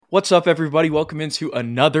What's up, everybody? Welcome into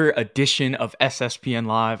another edition of SSPN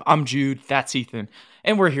Live. I'm Jude, that's Ethan,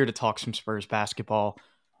 and we're here to talk some Spurs basketball.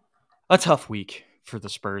 A tough week for the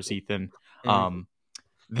Spurs, Ethan. Um,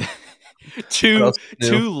 What two else to do?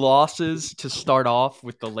 two losses to start off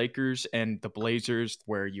with the Lakers and the Blazers,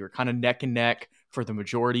 where you're kind of neck and neck for the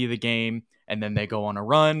majority of the game, and then they go on a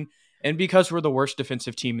run. And because we're the worst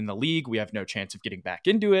defensive team in the league, we have no chance of getting back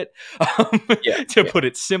into it, to put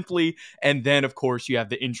it simply. And then, of course, you have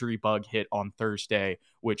the injury bug hit on Thursday,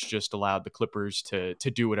 which just allowed the Clippers to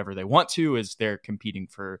do whatever they want to, as they're competing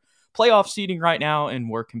for playoff seeding right now, and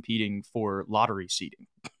we're competing for lottery seeding.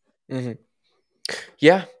 Mm-hmm.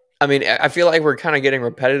 Yeah, I mean, I feel like we're kind of getting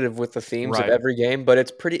repetitive with the themes of Right. every game, but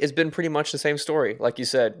it's been pretty much the same story. Like you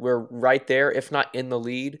said, we're right there, if not in the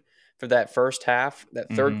lead for that first half.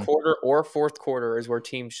 That third Mhm. quarter or fourth quarter is where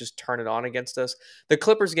teams just turn it on against us. The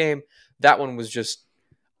Clippers game, that one was just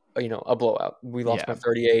a blowout. We lost by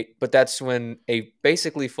 38, but that's when a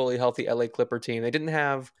basically fully healthy LA Clipper team. They didn't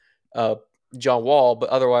have John Wall, but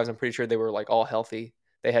otherwise, I'm pretty sure they were like all healthy.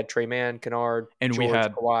 They had Trey Mann, Kennard, And we George,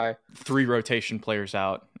 had Kawhi. 3 rotation players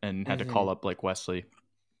out and had to Mhm. call up Blake Wesley.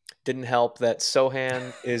 Didn't help that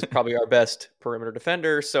Sohan is probably our best perimeter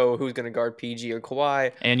defender. So who's going to guard PG or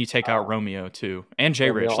Kawhi? And you take out Romeo, too. And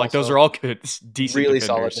Jay Romeo Rich. Like, those also are all good, decent really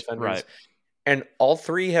solid defenders. defenders. Right. And all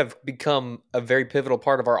three have become a very pivotal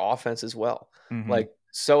part of our offense as well. Mhm. Like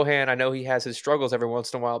Sohan, I know he has his struggles every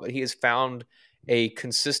once in a while, but he has found a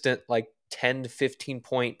consistent like 10 to 15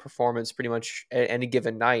 point performance pretty much at any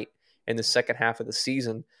given night in the second half of the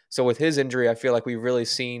season. So with his injury, I feel like we've really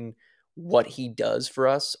seen what he does for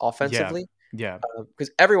us offensively. Yeah.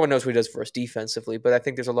 Because everyone knows what he does for us defensively, but I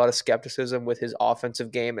think there's a lot of skepticism with his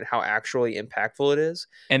offensive game and how actually impactful it is.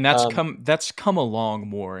 And that's come along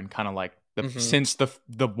more and kind of like Mhm. since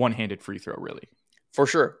the one-handed free throw, really. For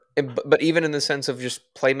sure. But even in the sense of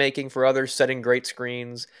just playmaking for others, setting great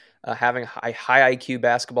screens, having high IQ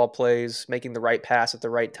basketball plays, making the right pass at the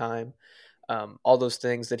right time, all those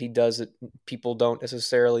things that he does that people don't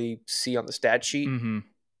necessarily see on the stat sheet. Mm-hmm.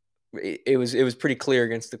 It was pretty clear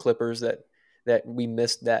against the Clippers that we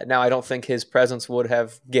missed that. Now I don't think his presence would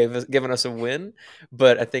have given us a win,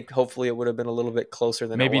 but I think hopefully it would have been a little bit closer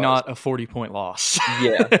than Maybe it was. not a 40-point loss.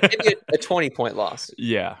 Yeah, maybe a 20-point loss.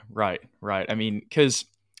 Yeah, right. I mean, because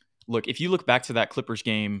look, if you look back to that Clippers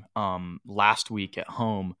game last week at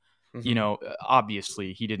home, Mm-hmm.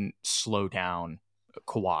 Obviously he didn't slow down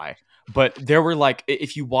Kawhi, but there were like,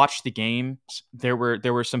 if you watch the games, there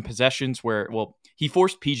were some possessions where, well, he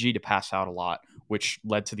forced PG to pass out a lot, which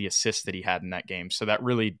led to the assist that he had in that game. So that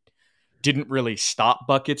really didn't really stop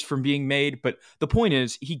buckets from being made. But the point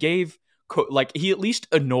is, he at least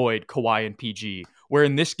annoyed Kawhi and PG. Where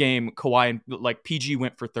in this game, Kawhi and like PG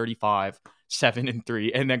went for 35, 7 and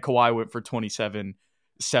 3, and then Kawhi went for 27,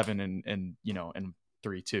 7 and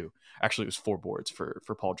 3 too. Actually, it was 4 boards for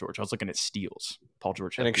Paul George. I was looking at steals. Paul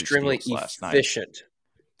George had An 3 extremely steals last night. efficient.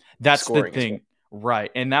 That's the scoring as thing, right?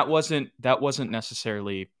 And that wasn't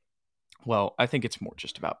necessarily. Well, I think it's more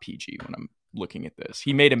just about PG when I'm looking at this.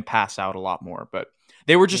 He made him pass out a lot more, but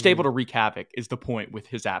they were just able to wreak havoc is the point with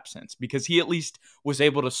his absence, because he at least was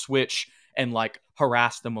able to switch and like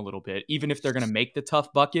harass them a little bit. Even if they're going to make the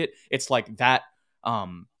tough bucket, it's like that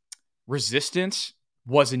resistance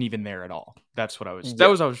wasn't even there at all. That's what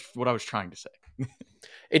what I was trying to say.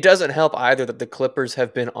 It doesn't help either that the Clippers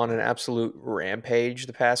have been on an absolute rampage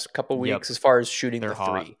the past couple weeks as far as shooting They're the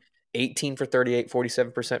hot. three. 18 for 38,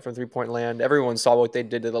 47% from three-point land. Everyone saw what they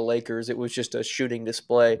did to the Lakers. It was just a shooting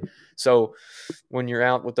display. So when you're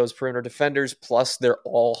out with those perimeter defenders, plus they're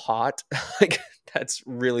all hot, like that's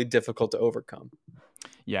really difficult to overcome.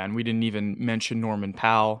 Yeah, and we didn't even mention Norman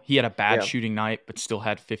Powell. He had a bad Yeah. shooting night, but still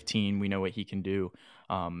had 15. We know what he can do.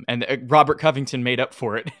 And Robert Covington made up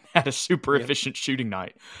for it. Had a super efficient shooting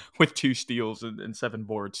night with 2 steals and 7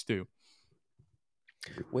 boards too.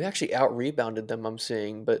 We actually out-rebounded them, I'm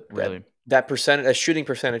seeing, but Really? that percentage, that shooting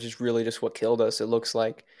percentage is really just what killed us, it looks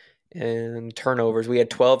like. And turnovers, we had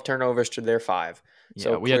 12 turnovers to their 5. Yeah,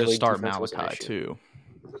 So we had to clearly start defense was an Malachi issue.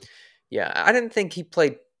 too. Yeah, I didn't think he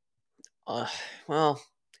played. Well,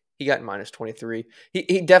 he got minus 23.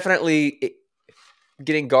 He definitely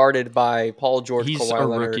getting guarded by Paul George, He's Kawhi a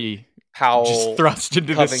Leonard, rookie, Powell, just thrust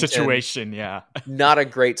into Covington. this situation. Yeah, not a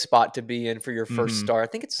great spot to be in for your first start.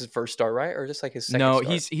 I think it's his first start, right, or just like his second? No,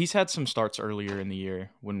 start? he's had some starts earlier in the year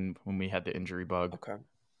when we had the injury bug. Okay,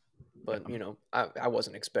 but I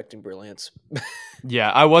wasn't expecting brilliance.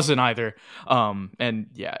 Yeah, I wasn't either. And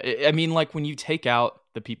yeah, I mean, like when you take out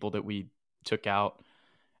the people that we took out,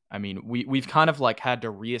 I mean, we've kind of like had to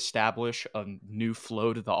reestablish a new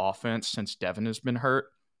flow to the offense since Devin has been hurt.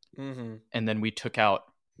 Mm-hmm. And then we took out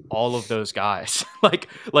all of those guys, like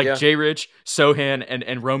Yeah. Jay Rich, Sohan,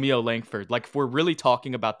 and Romeo Langford. Like, if we're really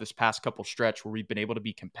talking about this past couple stretch where we've been able to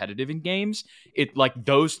be competitive in games, it like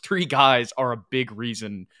those three guys are a big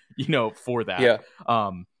reason, for that.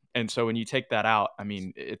 Yeah. And so when you take that out, I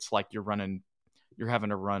mean, it's like you're having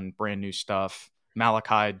to run brand new stuff.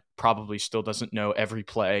 Malachi probably still doesn't know every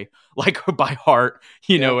play like by heart.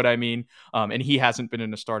 You know what I mean? And he hasn't been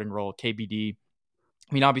in a starting role. KBD,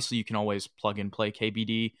 I mean, obviously you can always plug and play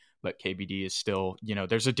KBD, but KBD is still,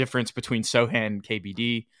 there's a difference between Sohan and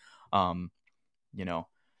KBD. You know,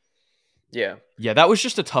 Yeah. Yeah, that was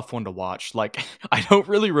just a tough one to watch. Like, I don't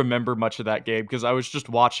really remember much of that game because I was just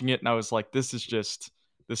watching it and I was like, this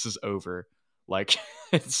is over. Like,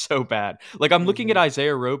 it's so bad. Like, I'm looking at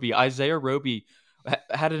Isaiah Roby. Isaiah Roby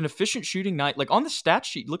had an efficient shooting night. Like, on the stat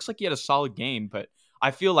sheet, looks like he had a solid game, but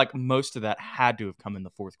I feel like most of that had to have come in the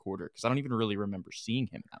fourth quarter because I don't even really remember seeing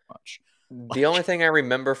him that much. The only thing I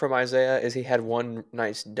remember from Isaiah is he had one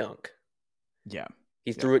nice dunk. Yeah.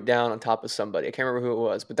 He threw it down on top of somebody. I can't remember who it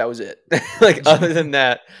was, but that was it. Like, other than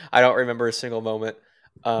that, I don't remember a single moment.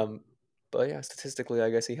 But yeah, statistically, I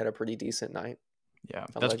guess he had a pretty decent night. Yeah,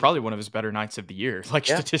 that's probably one of his better nights of the year, like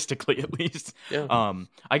statistically at least. Yeah.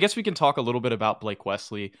 I guess we can talk a little bit about Blake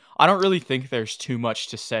Wesley. I don't really think there's too much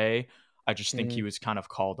to say. I just think he was kind of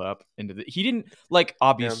called up into he didn't like,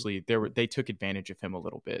 obviously they took advantage of him a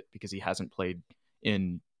little bit because he hasn't played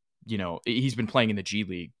in, he's been playing in the G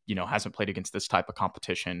League, hasn't played against this type of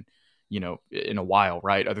competition, in a while,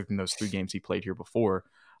 right? Other than those 3 games he played here before.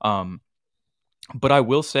 But I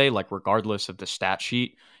will say, like, regardless of the stat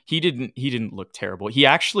sheet, he didn't look terrible. He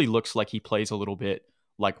actually looks like he plays a little bit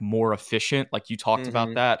like more efficient. Like you talked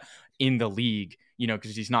about that in the league,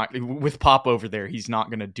 because he's not with Pop over there. He's not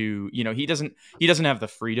going to do, he doesn't have the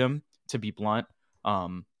freedom to be blunt,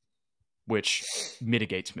 which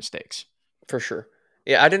mitigates mistakes. For sure.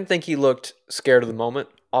 Yeah, I didn't think he looked scared of the moment,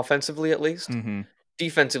 offensively at least.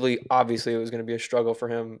 Defensively, obviously, it was going to be a struggle for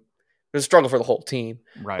him. It was a struggle for the whole team.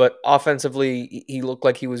 Right. But offensively, he looked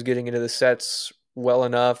like he was getting into the sets well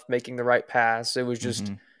enough, making the right pass. It was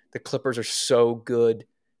just the Clippers are so good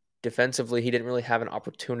defensively. He didn't really have an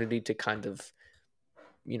opportunity to kind of,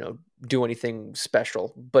 do anything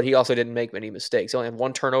special. But he also didn't make many mistakes. He only had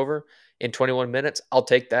 1 turnover in 21 minutes. I'll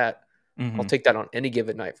take that. I'll take that on any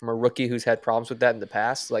given night from a rookie who's had problems with that in the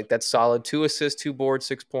past. Like, that's solid. 2 assists, 2 boards,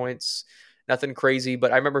 6 points. Nothing crazy,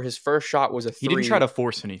 but I remember his first shot was a 3. He didn't try to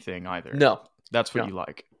force anything either. No. That's what you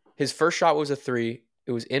like. His first shot was a 3.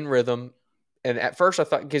 It was in rhythm. And at first I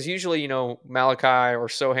thought, because usually, Malachi or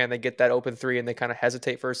Sohan, they get that open 3 and they kind of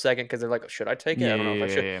hesitate for a second because they're like, should I take it? I don't know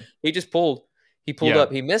if I should. Yeah. He just pulled. He pulled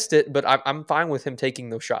up. He missed it, but I'm fine with him taking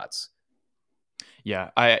those shots.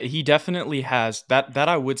 Yeah, he definitely has that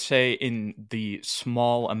I would say in the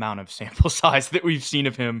small amount of sample size that we've seen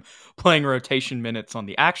of him playing rotation minutes on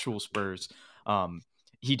the actual Spurs.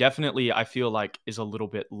 He definitely, I feel like, is a little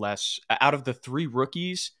bit less out of the 3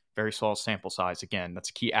 rookies. Very small sample size. Again,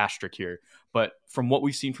 that's a key asterisk here. But from what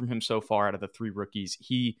we've seen from him so far out of the 3 rookies,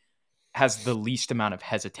 he has the least amount of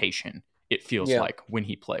hesitation, it feels like, when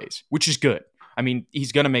he plays, which is good. I mean,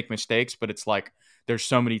 he's going to make mistakes, but it's like there's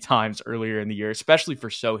so many times earlier in the year, especially for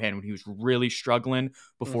Sohan, when he was really struggling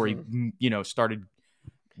before he, started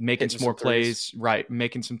making some more plays, right?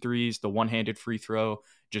 Making some threes, the one-handed free throw,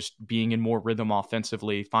 just being in more rhythm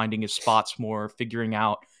offensively, finding his spots more, figuring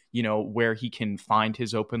out, where he can find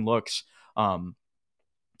his open looks. That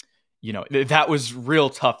was real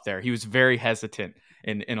tough there. He was very hesitant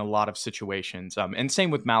in a lot of situations. And same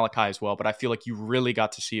with Malachi as well. But I feel like you really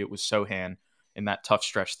got to see it with Sohan in that tough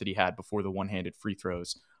stretch that he had before the one-handed free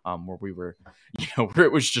throws, where we were, where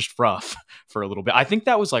it was just rough for a little bit. I think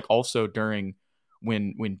that was like also during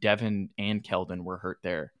when Devin and Keldon were hurt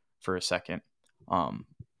there for a second. About.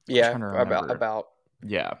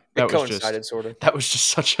 Yeah, that was coincided, sort of. That was just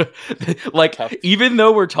such a like. Tough. Even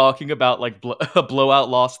though we're talking about like a blowout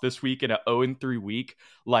loss this week and an 0-3 week,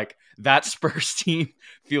 like that Spurs team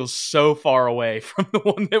feels so far away from the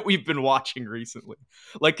one that we've been watching recently.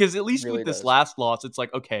 Like, because at least with this last loss, it's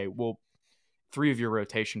like, okay, well, 3 of your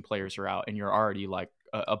rotation players are out, and you're already like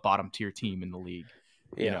a bottom tier team in the league.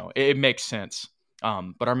 Yeah. It makes sense.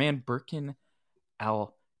 But our man Birkin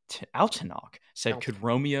Altanok said, could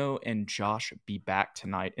Romeo and Josh be back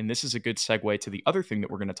tonight? And this is a good segue to the other thing that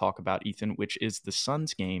we're going to talk about, Ethan, which is the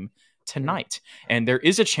Suns game tonight. And there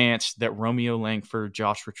is a chance that Romeo Langford,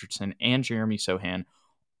 Josh Richardson, and Jeremy Sohan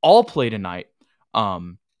all play tonight,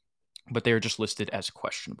 but they're just listed as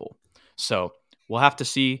questionable. So we'll have to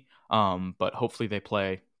see, but hopefully they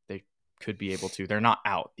play. They could be able to. They're not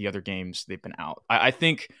out. The other games, they've been out. I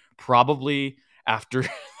think probably after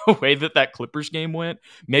the way that Clippers game went.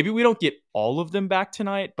 Maybe we don't get all of them back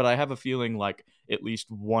tonight, but I have a feeling like at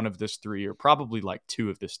least one of this three, or probably like two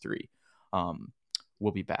of this three,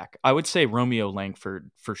 will be back. I would say Romeo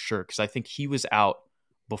Langford for sure, because I think he was out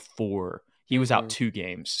before. He was out 2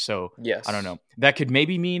 games. So yes. I don't know. That could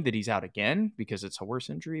maybe mean that he's out again because it's a worse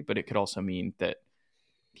injury, but it could also mean that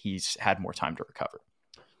he's had more time to recover.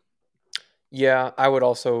 Yeah, I would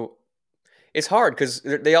also. It's hard because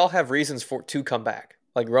they all have reasons to come back.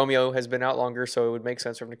 Like Romeo has been out longer, so it would make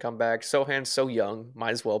sense for him to come back. Sohan's so young,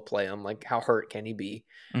 might as well play him. Like, how hurt can he be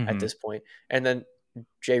at this point? And then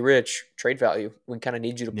Jay Rich, trade value. We kind of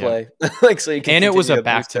need you to play, like so you can. And it was a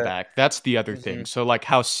back-to-back. That's the other thing. So, like,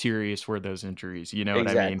 how serious were those injuries? You know what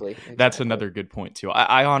I mean? Exactly. That's another good point too.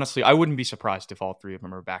 I honestly, I wouldn't be surprised if all 3 of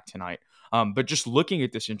them are back tonight. But just looking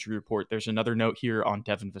at this injury report, there's another note here on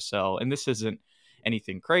Devin Vassell, and this isn't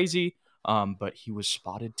anything crazy. But he was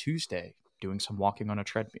spotted Tuesday doing some walking on a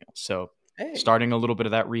treadmill. So starting a little bit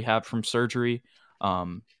of that rehab from surgery.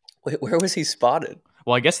 Wait, where was he spotted?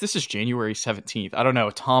 Well, I guess this is January 17th. I don't know.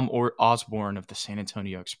 Tom Osborne of the San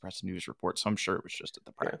Antonio Express News Report. So I'm sure it was just at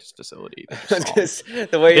the practice facility.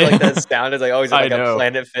 The way that sounded, like always like a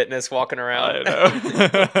Planet Fitness walking around.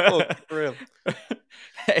 I know.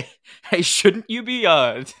 Hey, shouldn't you be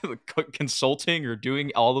consulting or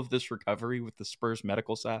doing all of this recovery with the Spurs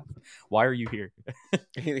medical staff? Why are you here?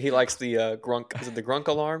 He likes the grunk. Is it the grunk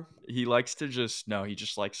alarm? He likes to he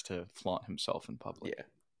just likes to flaunt himself in public. Yeah.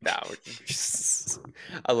 No,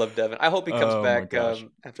 I love Devin. I hope he comes back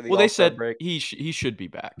after the All-Star they said break. He should be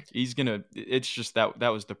back. He's gonna. It's just that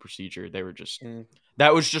was the procedure. They were just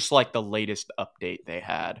that was just like the latest update they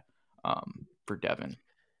had for Devin.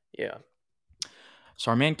 Yeah. So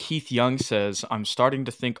our man Keith Young says, I'm starting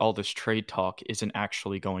to think all this trade talk isn't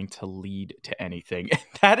actually going to lead to anything.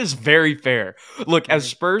 That is very fair. Look, as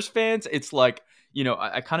Spurs fans, it's like, you know,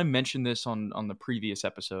 I kind of mentioned this on the previous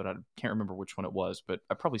episode. I can't remember which one it was, but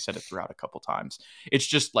I probably said it throughout a couple times. It's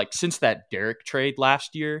just like since that Derek trade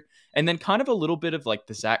last year, and then kind of a little bit of like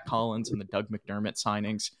the Zach Collins and the Doug McDermott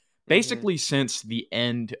signings, basically since the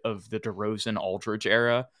end of the DeRozan Aldridge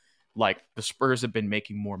era, like the Spurs have been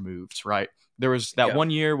making more moves, right? There was that 1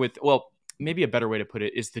 year with, well, maybe a better way to put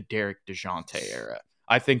it is the Derek DeJounte era.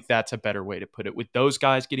 I think that's a better way to put it, with those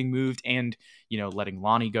guys getting moved and, you know, letting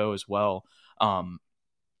Lonnie go as well.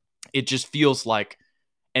 It just feels like,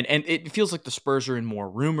 and it feels like the Spurs are in more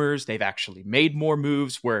rumors. They've actually made more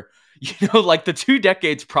moves where, you know, like the 2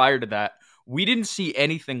 decades prior to that, we didn't see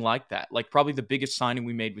anything like that. Like probably the biggest signing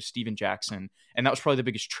we made was Steven Jackson. And that was probably the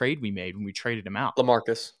biggest trade we made when we traded him out.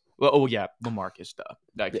 LaMarcus. Well, oh yeah, LaMarcus.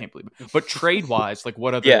 I can't believe it. But trade wise, like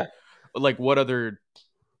what other, what other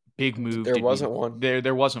big move? There wasn't one.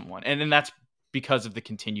 There wasn't one, and that's because of the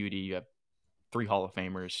continuity. You have 3 Hall of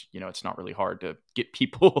Famers. You know, it's not really hard to get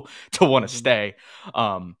people to want to stay.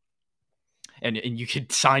 And you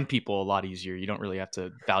could sign people a lot easier. You don't really have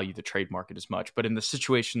to value the trade market as much. But in the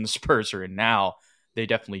situation the Spurs are in now, they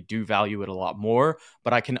definitely do value it a lot more.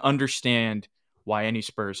 But I can understand why any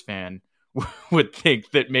Spurs fan would think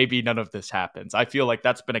that maybe none of this happens. I feel like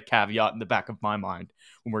that's been a caveat in the back of my mind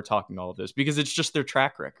when we're talking all of this, because it's just their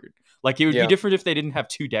track record. Like it would be different if they didn't have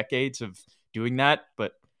 2 decades of doing that,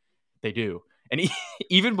 but they do. And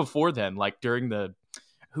even before then, like during the,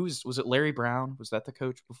 was it Larry Brown? Was that the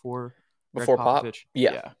coach before Pop?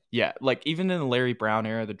 Yeah. Like even in the Larry Brown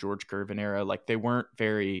era, the George Gervin era, like they weren't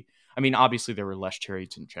very, I mean, obviously there were less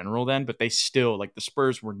trades in general then, but they still, like the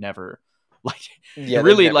Spurs were never like,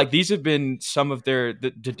 really, like these have been some of the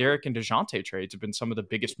Derek and DeJounte trades have been some of the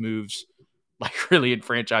biggest moves, like really in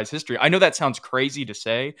franchise history. I know that sounds crazy to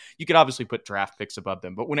say. You could obviously put draft picks above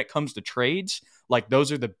them, but when it comes to trades, like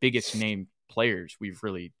those are the biggest name players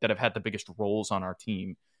that have had the biggest roles on our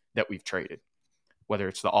team that we've traded, whether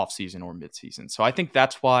it's the offseason or midseason. So I think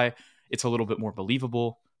that's why it's a little bit more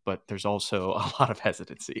believable, but there's also a lot of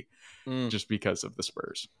hesitancy just because of the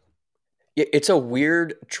Spurs. It's a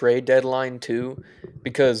weird trade deadline too,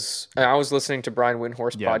 because I was listening to Brian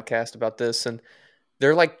Windhorst's podcast about this, and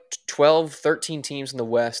there are like 12, 13 teams in the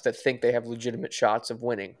West that think they have legitimate shots of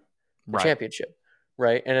winning the championship,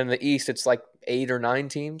 right? And in the East, it's like 8 or 9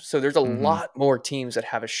 teams. So there's a lot more teams that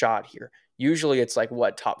have a shot here. Usually it's like,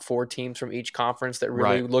 top 4 teams from each conference that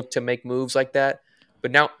really look to make moves like that.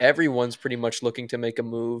 But now everyone's pretty much looking to make a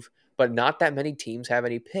move, but not that many teams have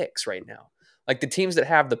any picks right now. Like the teams that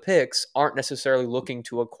have the picks aren't necessarily looking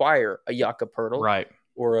to acquire a Jakob Poeltl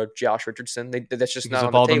or a Josh Richardson. That's just because not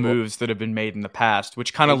of on all the table. The moves that have been made in the past,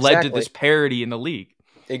 which kind of led to this parity in the league.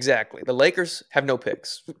 Exactly. The Lakers have no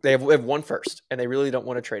picks. They have 1 first, and they really don't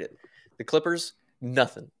want to trade it. The Clippers,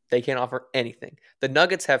 nothing. They can't offer anything. The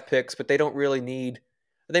Nuggets have picks, but they don't really need.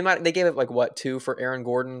 They gave it like what 2 for Aaron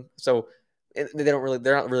Gordon, so they're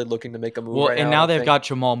not really looking to make a move Well, right and now. I now don't they've think. got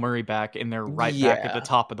Jamal Murray back, and they're right back at the Yeah,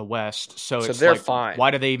 top of the West. So so it's they're like, fine.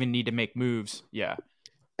 why do they even need to make moves? Yeah.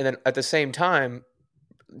 And then at the same time,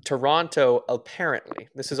 Toronto apparently,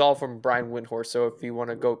 this is all from Brian Windhorst. So if you want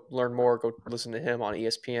to go learn more, go listen to him on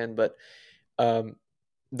ESPN. But um,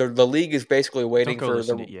 the league is basically Don't waiting go for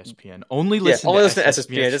listen the to ESPN. Only listen to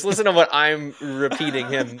SSPN. Just listen to what I'm repeating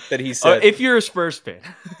him that he said. If you're a Spurs fan,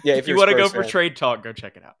 Yeah, if you want to go for trade talk, go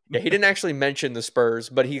check it out. Yeah, he didn't actually mention the Spurs,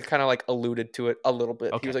 but he kind of like alluded to it a little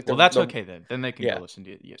bit. Okay, He was like, well, that's okay then. Then they can go listen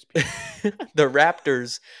to ESPN. The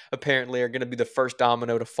Raptors apparently are going to be the first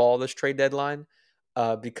domino to fall this trade deadline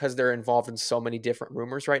because they're involved in so many different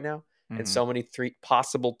rumors right now and so many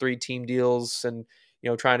possible 3-team deals and,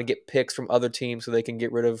 trying to get picks from other teams so they can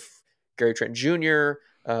get rid of Gary Trent Jr.,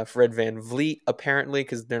 Fred VanVleet, apparently,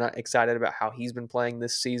 because they're not excited about how he's been playing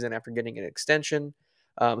this season after getting an extension.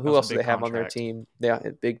 Who else do they have on their team? Yeah,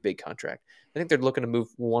 a big contract. I think they're looking to move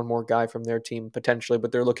one more guy from their team potentially,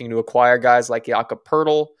 but they're looking to acquire guys like Jakob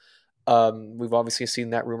Poeltl. We've obviously seen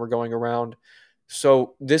that rumor going around.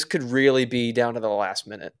 So this could really be down to the last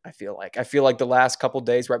minute, I feel like. I feel like the last couple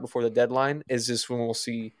days right before the deadline is just when we'll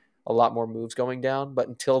see a lot more moves going down. But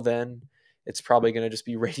until then, it's probably going to just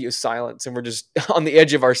be radio silence, and we're just on the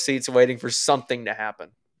edge of our seats waiting for something to happen.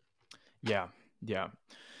 Yeah.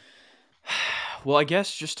 Well, I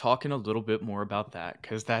guess just talking a little bit more about that,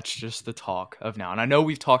 because that's just the talk of now. And I know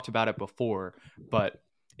we've talked about it before, but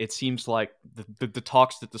it seems like the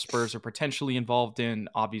talks that the Spurs are potentially involved in,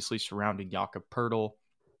 obviously surrounding Jakob Poeltl,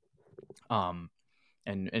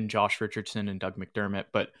 and Josh Richardson and Doug McDermott.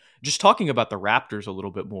 But just talking about the Raptors a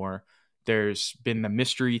little bit more, there's been the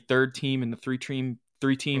mystery third team in the three-team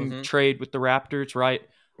trade with the Raptors, right?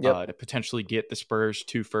 Yep. To potentially get the Spurs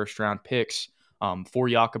 2 first-round picks for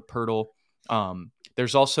Jakob Poeltl.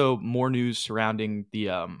 There's also more news surrounding the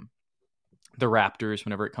Raptors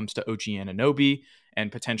whenever it comes to OG Anunoby and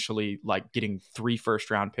potentially like getting 3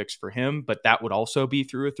 first-round picks for him, but that would also be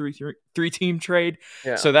through a three-team trade.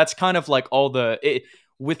 Yeah. So that's kind of like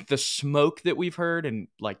with the smoke that we've heard, and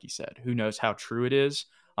like you said, who knows how true it is.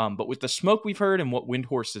 But with the smoke we've heard and what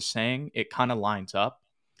Windhorst is saying, it kind of lines up.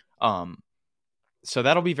 So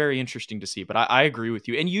that'll be very interesting to see. But I agree with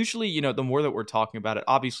you. And usually, the more that we're talking about it,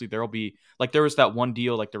 obviously there'll be, like, there was that one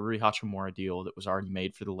deal, like the Rui Hachimura deal that was already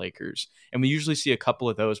made for the Lakers. And we usually see a couple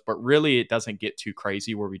of those, but really it doesn't get too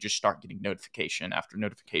crazy where we just start getting notification after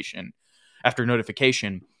notification after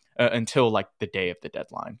notification until like the day of the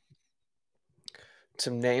deadline.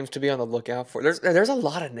 Some names to be on the lookout for. There's a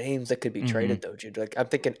lot of names that could be traded though, Jude. Like I'm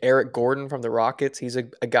thinking Eric Gordon from the Rockets. He's a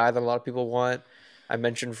guy that a lot of people want. I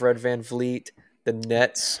mentioned Fred VanVleet. The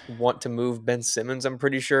Nets want to move Ben Simmons, I'm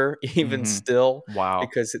pretty sure, even still. Wow.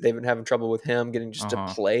 Because they've been having trouble with him getting just to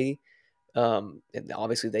play. And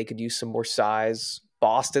obviously they could use some more size.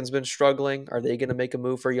 Boston's been struggling. Are they going to make a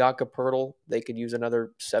move for Jakob Poeltl? They could use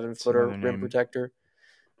another 7-footer rim protector.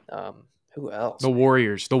 Who else? The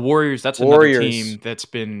Warriors. That's another team that's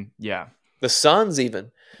been, The Suns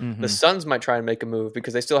even. The Suns might try and make a move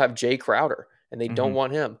because they still have Jay Crowder and they don't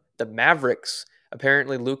want him. The Mavericks,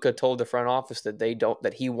 apparently Luka told the front office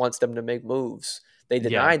that he wants them to make moves. They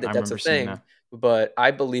denied that that's a thing, but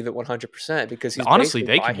I believe it 100% because he's honestly,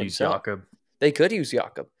 they could use Jakob. They could use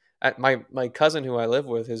Jakob. My cousin who I live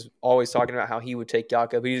with is always talking about how he would take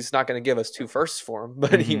Jakob. He's not going to give us 2 firsts for him,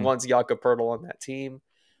 but he wants Jakob Poeltl on that team.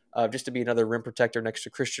 Just to be another rim protector next to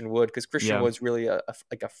Christian Wood, because Christian Wood's really a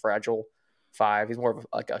fragile 5. He's more of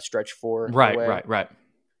like a stretch 4. Right.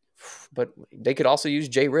 But they could also use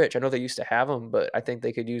Jay Rich. I know they used to have him, but I think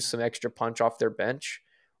they could use some extra punch off their bench,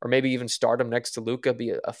 or maybe even start him next to Luka,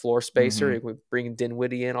 be a floor spacer. We bring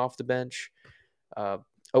Dinwiddie in off the bench. And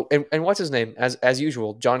what's his name? As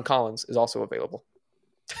usual, John Collins is also available.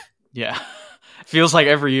 Yeah, feels like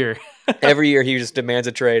every year. Every year he just demands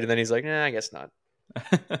a trade, and then he's like, "Nah, I guess not."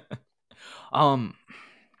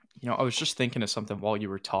 I was just thinking of something while you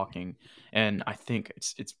were talking, and I think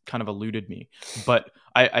it's kind of eluded me. But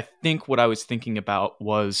I think what I was thinking about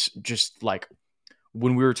was just like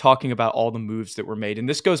when we were talking about all the moves that were made, and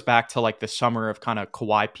this goes back to like the summer of kind of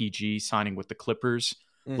Kawhi PG signing with the Clippers.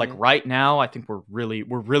 Like right now, I think we're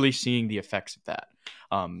really seeing the effects of that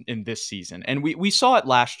in this season. And we saw it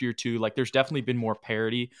last year too. Like there's definitely been more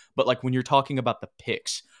parity, but like when you're talking about the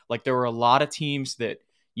picks, like there were a lot of teams that,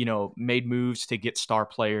 made moves to get star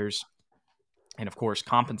players and of course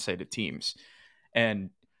compensated teams. And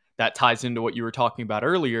that ties into what you were talking about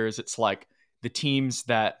earlier is it's like the teams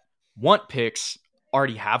that want picks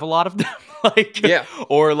already have a lot of them.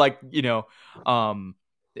 Or like,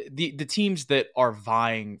 the teams that are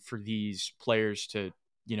vying for these players to,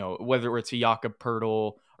 whether it's a Jakob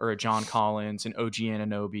Poeltl or a John Collins, an OG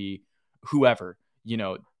Anunoby, whoever,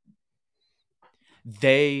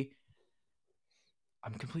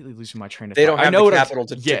 I'm completely losing my train of thought. They don't have the capital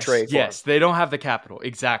to trade for. Yes, they don't have the capital.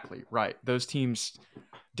 Exactly, right. Those teams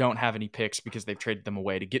don't have any picks because they've traded them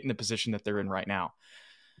away to get in the position that they're in right now.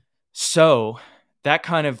 So that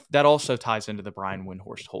also ties into the Brian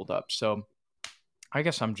Windhorst holdup. So I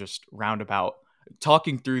guess I'm just roundabout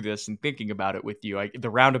talking through this and thinking about it with you. The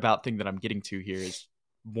roundabout thing that I'm getting to here is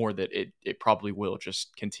more that it probably will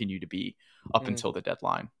just continue to be up until the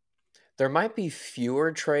deadline. There might be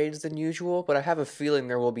fewer trades than usual, but I have a feeling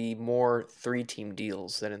there will be more 3-team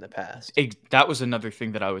deals than in the past. That was another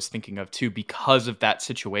thing that I was thinking of too. Because of that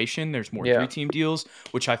situation, there's more 3-team deals,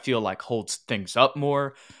 which I feel like holds things up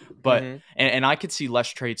more. But and I could see less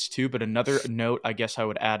trades too. But another note I guess I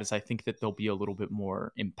would add is I think that they'll be a little bit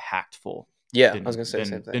more impactful. Yeah, I was going to say the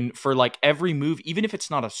same thing. And for like every move, even if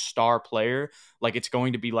it's not a star player, like it's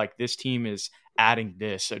going to be like this team is adding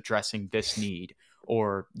this, addressing this need.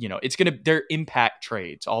 Or, they're impact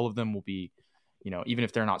trades. All of them will be, even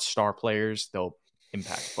if they're not star players, they'll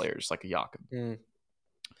impact players like a Jakob.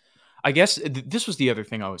 I guess this was the other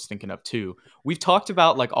thing I was thinking of too. We've talked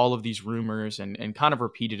about like all of these rumors and kind of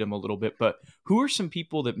repeated them a little bit, but who are some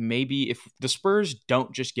people that maybe if the Spurs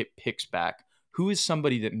don't just get picks back, who is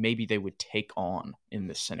somebody that maybe they would take on in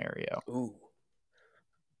this scenario? Ooh.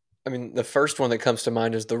 I mean, the first one that comes to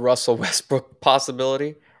mind is the Russell Westbrook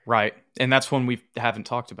possibility. Right. And that's one we haven't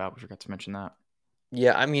talked about. We forgot to mention that.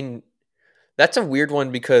 Yeah, I mean, that's a weird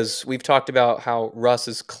one because we've talked about how Russ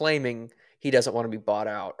is claiming he doesn't want to be bought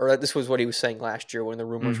out. Or this was what he was saying last year when the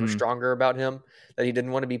rumors were stronger about him, that he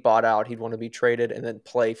didn't want to be bought out. He'd want to be traded and then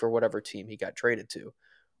play for whatever team he got traded to.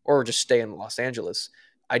 Or just stay in Los Angeles.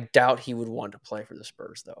 I doubt he would want to play for the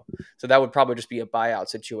Spurs, though. So that would probably just be a buyout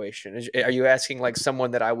situation. Are you asking like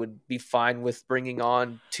someone that I would be fine with bringing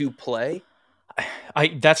on to play?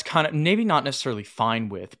 That's kind of maybe not necessarily fine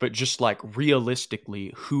with, but just like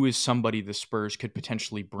realistically, who is somebody the Spurs could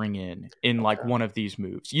potentially bring in like one of these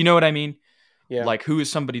moves? You know what I mean? Yeah. Like who is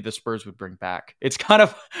somebody the Spurs would bring back? It's kind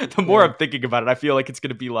of the more I'm thinking about it, I feel like it's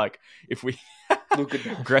going to be like if we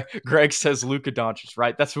Greg says Luka Doncic,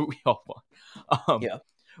 right? That's what we all want.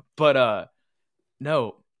 But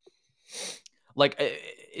no, like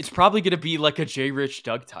it's probably going to be like a J. Rich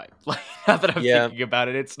Doug type. Like now that I'm thinking about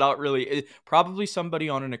it, it's not really probably somebody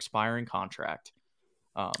on an expiring contract.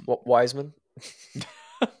 Wiseman.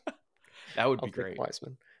 That would be great.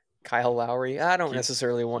 Wiseman. Kyle Lowry. I don't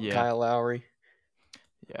necessarily want Kyle Lowry.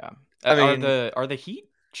 Yeah. I mean, are the Heat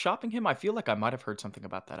shopping him? I feel like I might have heard something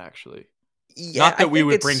about that actually. Yeah, not that we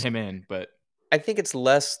would bring him in, but I think it's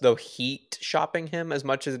less the Heat shopping him as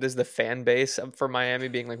much as it is the fan base for Miami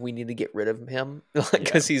being like, we need to get rid of him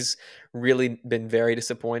because he's really been very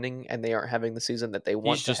disappointing and they aren't having the season that they want to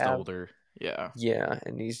have. He's just older. Yeah. Yeah.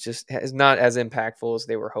 And he's not as impactful as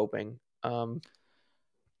they were hoping. Man,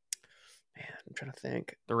 I'm trying to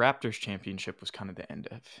think. The Raptors championship was kind of the end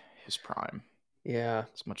of his prime. Yeah.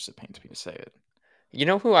 As much as it pains me to say it. You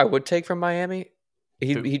know who I would take from Miami?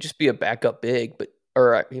 He'd just be a backup big,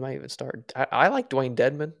 or he might even start. I like Dwayne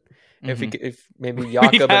Dedman. If maybe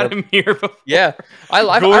Jakob. We've had him here before. Yeah, I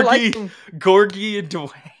like him. Gorgie and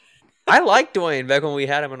Dwayne. I liked Dwayne back when we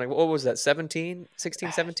had him. And like, what was that? 16,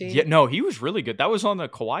 17? Yeah, no, he was really good. That was on the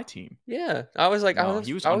Kawhi team. Yeah, I was like,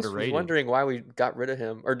 he was underrated. Wondering why we got rid of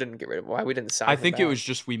him or didn't get rid of him. Why we didn't sign him. I think it was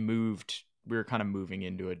just we were kind of moving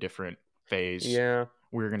into a different phase. Yeah,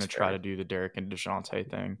 we were going to try to do the Derek and DeJounte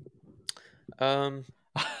thing.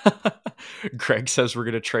 Greg says we're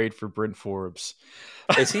going to trade for Bryn Forbes.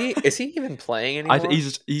 Is he even playing anymore?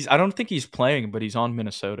 I don't think he's playing, but he's on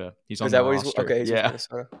Minnesota. He's on the roster. Okay, he's on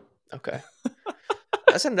Minnesota. Okay.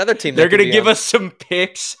 That's another team. They're going to give us some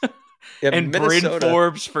picks and Minnesota. Bryn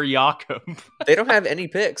Forbes for Jakob. They don't have any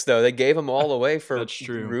picks, though. They gave them all away for That's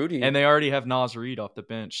true. Rudy. And they already have Naz Reid off the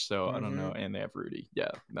bench, so I don't know. And they have Rudy.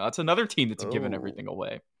 Yeah. No, that's another team that's giving everything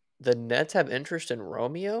away. The Nets have interest in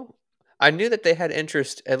Romeo? I knew that they had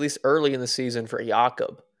interest, at least early in the season, for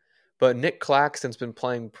Jakob. But Nick Claxton's been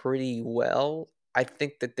playing pretty well. I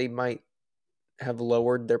think that they might have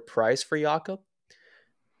lowered their price for Jakob.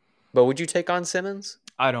 But would you take on Simmons?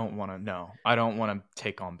 I don't want to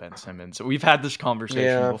take on Ben Simmons. We've had this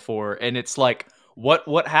conversation before, and it's like,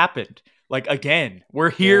 what happened? Like, again,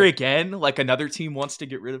 we're here again. Like, another team wants to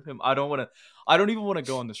get rid of him. I don't even want to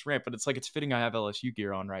go on this rant, but it's like, it's fitting I have LSU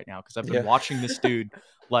gear on right now because I've been watching this dude,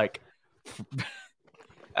 like,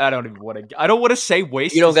 I don't even want to. I don't want to say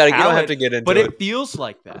waste. You don't got. You don't have to get into but it. It feels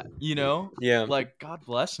like that, Yeah. Like God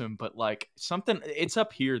bless him, but like something. It's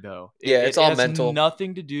up here though. It's all has mental.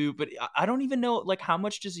 Nothing to do. But I don't even know like how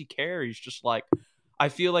much does he care. He's just like, I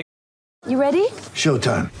feel like. You ready?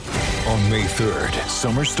 Showtime. On May 3rd,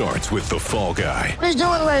 summer starts with The Fall Guy. Let's do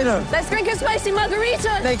it later. Let's drink a spicy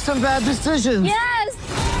margarita. Make some bad decisions. Yes.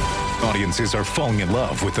 Audiences are falling in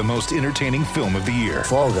love with the most entertaining film of the year.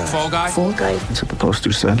 Fall Guy. Fall Guy? Fall Guy. That's what the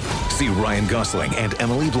poster said. See Ryan Gosling and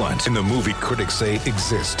Emily Blunt in the movie critics say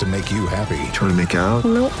exists to make you happy. Trying to make it out?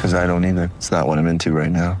 Nope. Because I don't either. It's not what I'm into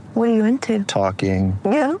right now. What are you into? Talking.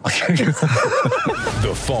 Yeah.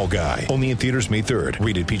 The Fall Guy. Only in theaters May 3rd.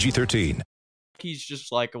 Rated PG-13. He's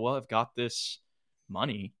just like, well, I've got this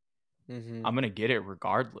money. I'm going to get it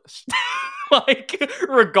regardless. Like,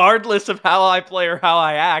 regardless of how I play or how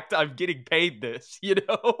I act, I'm getting paid this,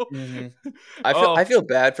 I feel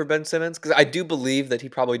bad for Ben Simmons because I do believe that he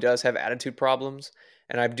probably does have attitude problems.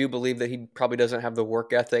 And I do believe that he probably doesn't have the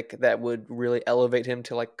work ethic that would really elevate him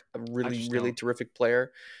to like a really terrific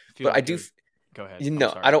player. But I do... Go ahead.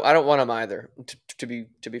 I don't want him either. To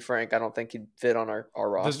be frank, I don't think he'd fit on our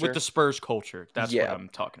roster. With the Spurs culture, that's what I'm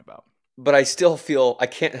talking about. But I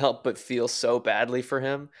can't help but feel so badly for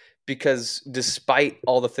him because despite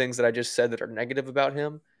all the things that I just said that are negative about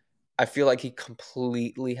him, I feel like he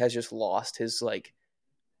completely has just lost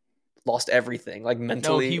everything, like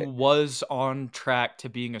mentally. No, he was on track to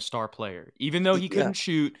being a star player. Even though he couldn't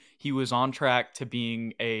shoot, he was on track to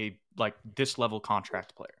being a like this level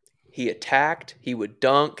contract player. He attacked, he would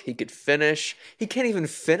dunk, he could finish. He can't even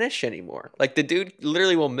finish anymore. Like the dude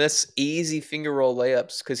literally will miss easy finger roll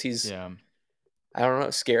layups because he's I don't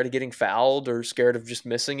know, scared of getting fouled or scared of just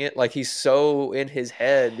missing it. Like he's so in his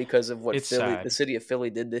head because of what the city of Philly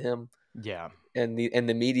did to him. Yeah. And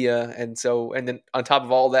the media. And then on top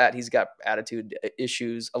of all that, he's got attitude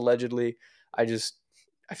issues, allegedly. I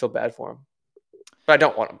feel bad for him. But I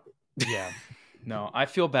don't want him. Yeah. No, I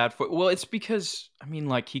feel bad for. Well, it's because I mean,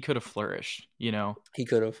 like he could have flourished. He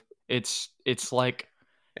could have. It's like,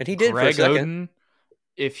 and he did. Greg Oden,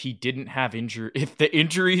 if he didn't have if the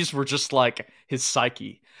injuries were just like his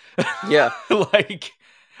psyche. Yeah, like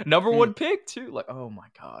number one pick too. Like, oh my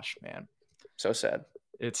gosh, man, so sad.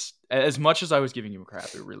 It's as much as I was giving him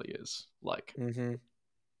crap, it really is. Like,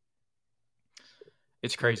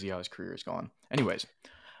 it's crazy how his career is gone. Anyways,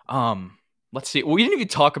 let's see. We didn't even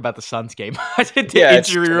talk about the Suns game. I did the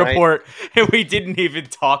injury report, and we didn't even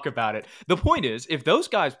talk about it. The point is, if those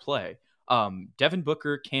guys play, Devin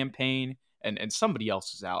Booker, Campaign, and somebody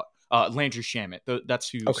else is out. Landry Shamet. That's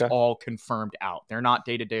who's all confirmed out. They're not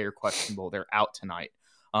day-to-day or questionable. They're out tonight.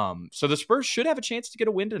 So the Spurs should have a chance to get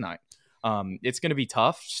a win tonight. It's going to be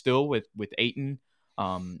tough still with Ayton.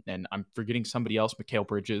 And I'm forgetting somebody else, Mikal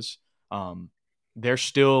Bridges. They're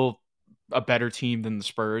still a better team than the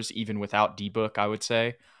Spurs, even without D-Book, I would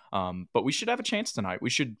say. But we should have a chance tonight. We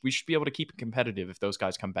should be able to keep it competitive if those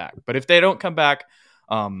guys come back. But if they don't come back,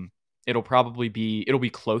 it'll be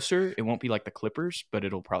closer. It won't be like the Clippers, but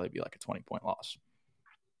it'll probably be like a 20-point loss.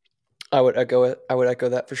 I would echo it. I would echo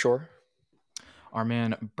that for sure. Our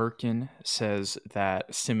man Birkin says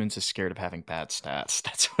that Simmons is scared of having bad stats.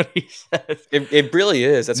 That's what he says. It really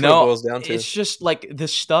is. That's what it boils down to. It's just like the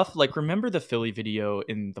stuff, like remember the Philly video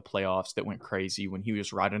in the playoffs that went crazy when he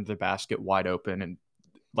was right under the basket wide open and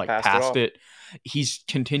like passed it. He's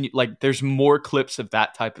continued, like there's more clips of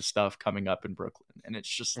that type of stuff coming up in Brooklyn. And it's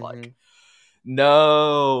just like,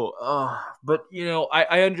 no. But,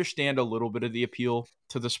 I understand a little bit of the appeal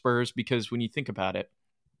to the Spurs because when you think about it,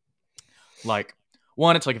 like,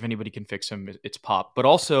 one, it's like if anybody can fix him, it's Pop. But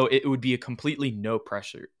also, it would be a completely no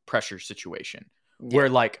pressure situation where,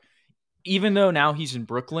 like, even though now he's in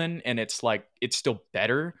Brooklyn and it's like it's still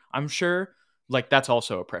better, I'm sure. Like that's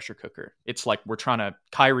also a pressure cooker. It's like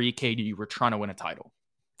Kyrie, KD, we're trying to win a title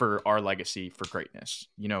for our legacy, for greatness.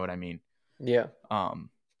 You know what I mean? Yeah.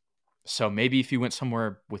 So maybe if he went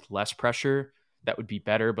somewhere with less pressure, that would be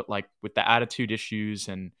better. But like with the attitude issues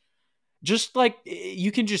and just like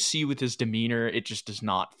you can just see with his demeanor, it just does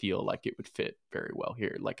not feel like it would fit very well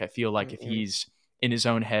here. Like I feel like if he's in his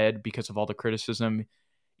own head because of all the criticism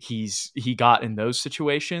he got in those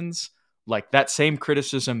situations, like that same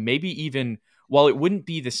criticism, maybe even while it wouldn't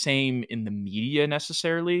be the same in the media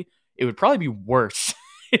necessarily, it would probably be worse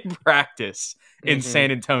in practice in San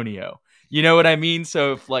Antonio. You know what I mean?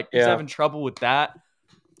 So if like he's having trouble with that,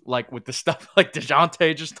 like with the stuff like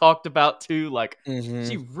DeJounte just talked about too, like is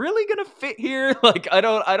he really gonna fit here? Like I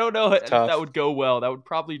don't know if that would go well. That would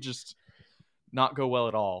probably just not go well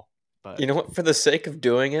at all. But you know what? For the sake of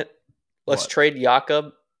doing it, let's trade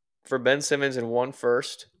Jakob for Ben Simmons and 1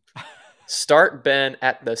 first. Start Ben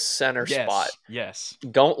at the center spot. Yes.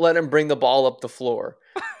 Don't let him bring the ball up the floor.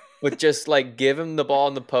 But just like give him the ball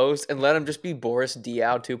in the post and let him just be Boris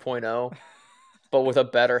Diaw 2.0, but with a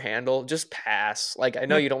better handle. Just pass. Like, I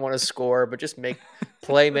know you don't want to score, but just make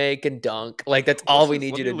and dunk. Like, that's all we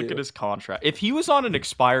need you to do. Look at his contract. If he was on an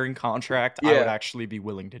expiring contract, I would actually be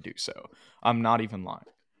willing to do so. I'm not even lying.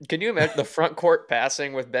 Can you imagine the front court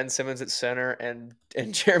passing with Ben Simmons at center and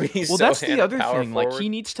Jeremy? Well, that's the other thing. Like, he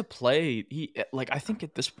needs to play. I think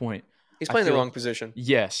at this point, he's playing the wrong position.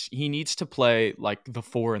 Yes, he needs to play like the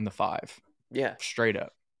 4 and the 5. Yeah, straight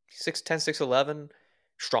up. 6'10", 6'11",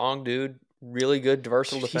 strong dude, really good,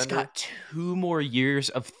 versatile defender. He's got 2 more years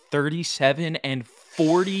of 37 and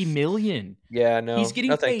 40 million. Yeah, no, he's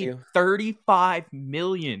getting paid 35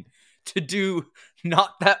 million to do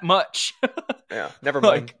not that much. Yeah, never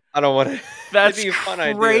mind. Like, I don't want to. That's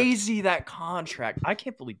crazy. Idea. That contract. I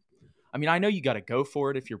can't believe. I mean, I know you got to go for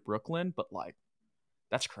it if you're Brooklyn, but like,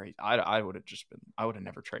 that's crazy. I would have just been. I would have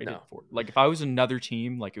never traded for it. Like, if I was another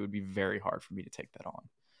team, like, it would be very hard for me to take that on.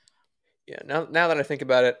 Yeah. Now that I think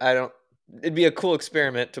about it, I don't. It'd be a cool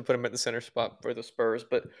experiment to put him at the center spot for the Spurs,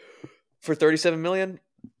 but for 37 million,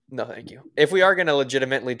 no, thank you. If we are going to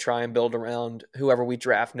legitimately try and build around whoever we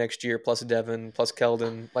draft next year, plus Devin, plus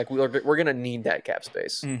Keldon, like we're going to need that cap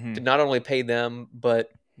space to not only pay them,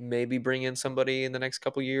 but maybe bring in somebody in the next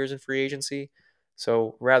couple years in free agency.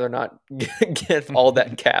 So rather not get all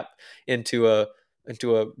that cap into a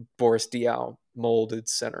Boris Diaw molded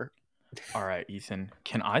center. All right, Ethan,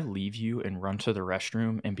 can I leave you and run to the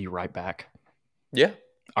restroom and be right back? Yeah.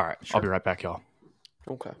 All right, sure. I'll be right back, y'all.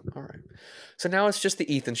 Okay. All right. So now it's just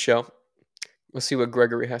the Ethan show. We'll see what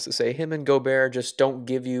Gregory has to say. Him and Gobert just don't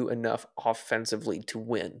give you enough offensively to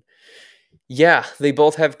win. Yeah, they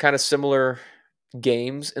both have kind of similar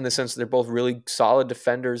games in the sense that they're both really solid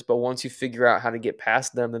defenders, but once you figure out how to get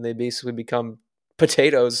past them, then they basically become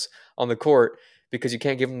potatoes on the court because you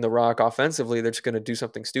can't give them the rock offensively. They're just going to do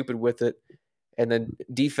something stupid with it. And then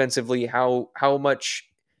defensively, how much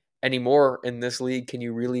anymore in this league can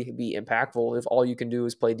you really be impactful if all you can do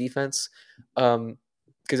is play defense? Because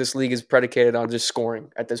this league is predicated on just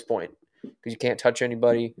scoring at this point because you can't touch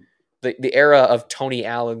anybody. The era of Tony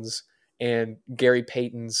Allen's and Gary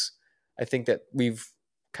Payton's, I think that we've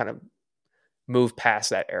kind of moved past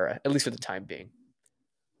that era, at least for the time being.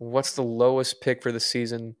 What's the lowest pick for the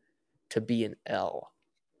season to be an L?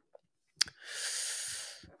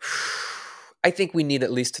 I think we need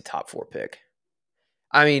at least a top 4 pick.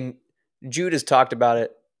 I mean, Jude has talked about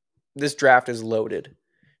it. This draft is loaded.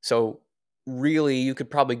 So really, you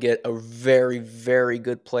could probably get a very, very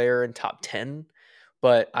good player in top 10.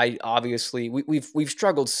 But we've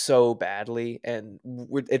struggled so badly, and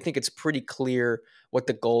I think it's pretty clear what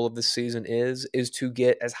the goal of the season is to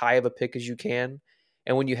get as high of a pick as you can.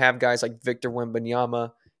 And when you have guys like Victor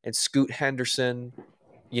Wembanyama and Scoot Henderson,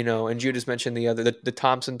 and Jude has mentioned the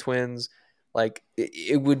Thompson twins, like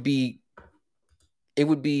it would be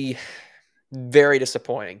very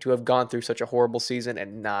disappointing to have gone through such a horrible season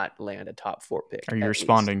and not land a top 4 pick. Are you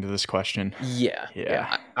responding to this question?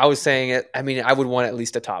 Yeah. I was saying it. I mean, I would want at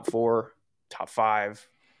least a top 4, top 5,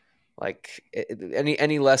 like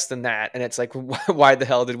any less than that. And it's like, why the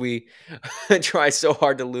hell did we try so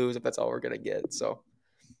hard to lose if that's all we're going to get? So,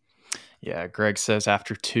 yeah, Greg says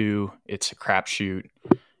after 2, it's a crapshoot.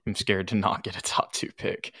 I'm scared to not get a top 2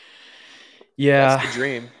 pick. Yeah. That's the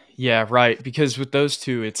dream. Yeah, right. Because with those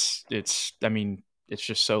two, it's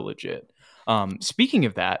just so legit. Speaking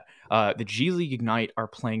of that, the G League Ignite are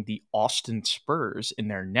playing the Austin Spurs in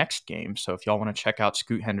their next game. So if y'all want to check out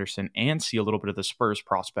Scoot Henderson and see a little bit of the Spurs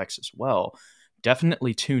prospects as well,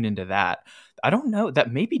 definitely tune into that. I don't know.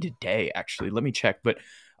 That may be today, actually. Let me check. But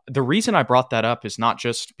the reason I brought that up is not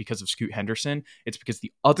just because of Scoot Henderson. It's because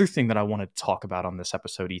the other thing that I wanted to talk about on this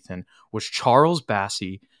episode, Ethan, was Charles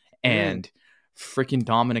Bassey and freaking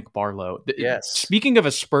Dominic Barlow. Yes. Speaking of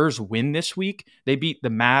a Spurs win this week, they beat the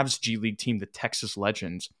Mavs G League team, the Texas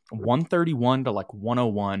Legends, 131 to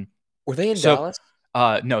 101. Were they in Dallas?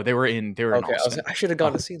 No, they were in Austin. I should have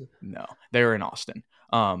gone to see them. No, they were in Austin.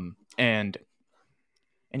 And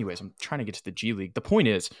anyways, I'm trying to get to the G League. The point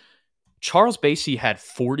is, Charles Bassey had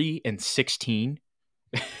 40 and 16.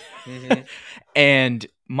 And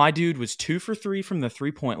my dude was 2 for 3 from the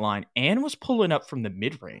 3-point line and was pulling up from the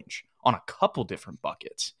mid-range on a couple different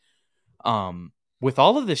buckets. With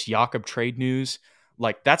all of this Jakob trade news,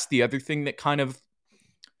 like that's the other thing that kind of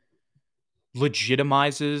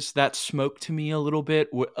legitimizes that smoke to me a little bit.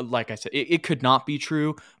 Like I said, it could not be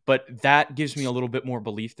true, but that gives me a little bit more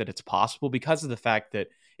belief that it's possible because of the fact that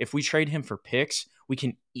if we trade him for picks, we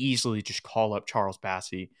can easily just call up Charles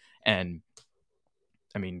Bassey and,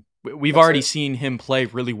 I mean, we've already seen him play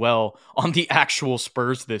really well on the actual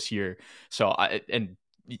Spurs this year. So and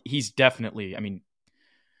he's definitely, I mean,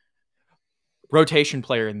 rotation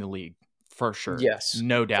player in the league for sure. Yes,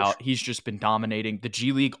 no doubt. Sure. He's just been dominating. The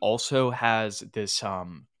G League also has this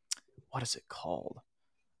what is it called?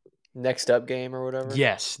 Next Up game or whatever?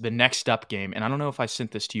 Yes, the Next Up game. And I don't know if I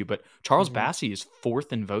sent this to you, but Charles Bassey is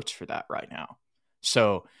 4th in votes for that right now.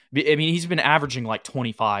 So, I mean, he's been averaging like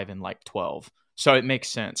 25 and like 12. So it makes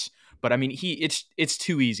sense. But I mean, it's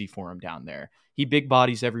too easy for him down there. He big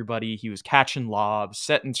bodies everybody. He was catching lobs,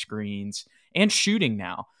 setting screens, and shooting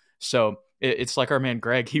now. So it's like our man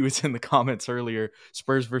Greg, he was in the comments earlier,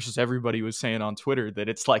 Spurs versus everybody was saying on Twitter that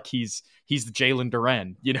it's like he's the Jalen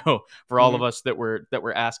Duren, you know, for all of us that were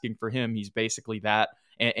asking for him. He's basically that,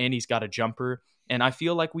 and he's got a jumper. And I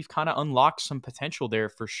feel like we've kind of unlocked some potential there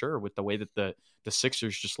for sure with the way that the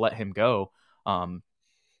Sixers just let him go.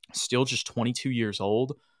 Still just 22 years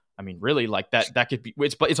old. I mean, really, like that could be,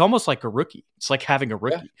 it's almost like a rookie. It's like having a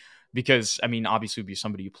rookie because, I mean, obviously it would be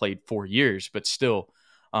somebody who played 4 years, but still,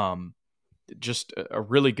 just a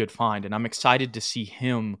really good find. And I'm excited to see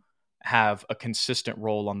him have a consistent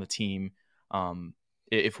role on the team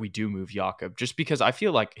if we do move Jakob, just because I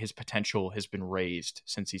feel like his potential has been raised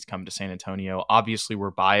since he's come to San Antonio. Obviously,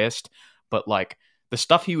 we're biased, but like the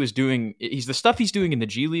stuff he was doing, the stuff he's doing in the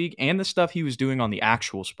G League and the stuff he was doing on the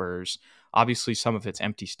actual Spurs. Obviously, some of it's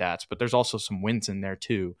empty stats, but there's also some wins in there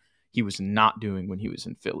too. He was not doing when he was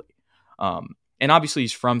in Philly. And obviously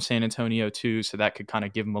he's from San Antonio too, so that could kind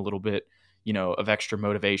of give him a little bit, you know, of extra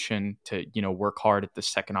motivation to, you know, work hard at the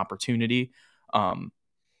second opportunity.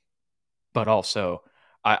 But also,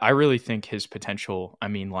 I really think his potential, I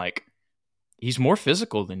mean, like, he's more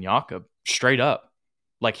physical than Jakob, straight up.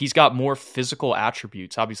 Like, he's got more physical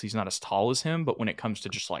attributes. Obviously, he's not as tall as him, but when it comes to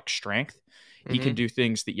just, like, strength, he can do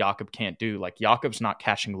things that Jakob can't do. Like, Jakob's not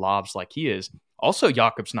catching lobs like he is. Also,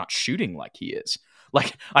 Jakob's not shooting like he is.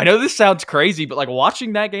 Like, I know this sounds crazy, but, like,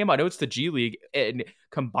 watching that game, I know it's the G League, and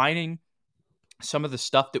combining some of the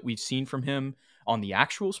stuff that we've seen from him on the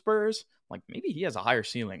actual Spurs, like, maybe he has a higher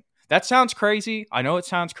ceiling. That sounds crazy. I know it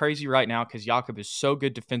sounds crazy right now because Jakob is so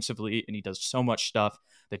good defensively and he does so much stuff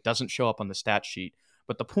that doesn't show up on the stat sheet.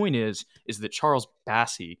 But the point is that Charles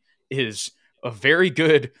Bassey is a very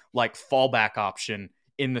good, like, fallback option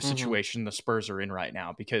in the situation the Spurs are in right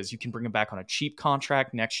now, because you can bring him back on a cheap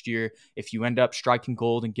contract next year if you end up striking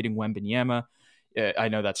gold and getting Wembanyama. I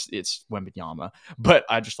know it's Wembanyama, but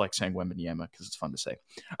I just like saying Wembanyama because it's fun to say.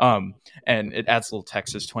 And it adds a little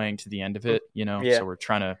Texas twang to the end of it, you know. Yeah. So we're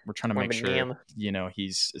trying to make sure, you know,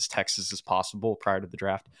 he's as Texas as possible prior to the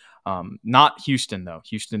draft. Not Houston though.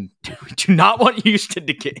 Houston, do not want Houston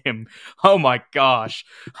to get him. Oh my gosh,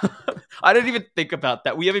 I didn't even think about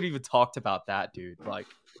that. We haven't even talked about that, dude. Like,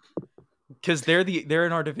 because they're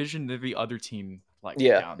in our division. They're the other team. Like,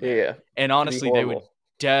 down there. Yeah. And honestly, they would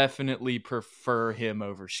definitely prefer him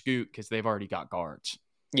over Scoot because they've already got guards.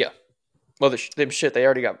 Yeah. Well, they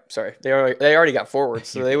already got forwards.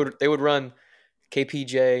 So they would run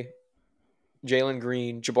KPJ, Jalen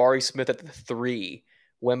Green, Jabari Smith at the 3,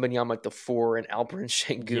 Wembanyama at the 4, and Alperen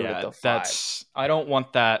Sengun at the 5. I don't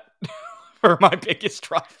want that for my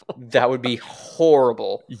biggest rival. That would be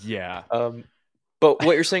horrible. Yeah. But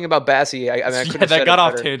what you're saying about Bassey, I couldn't have said that got it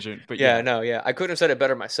off better. Tangent. But I couldn't have said it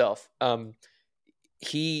better myself.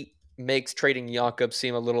 He makes trading Jakob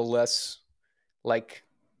seem a little less like,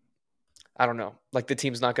 I don't know, like the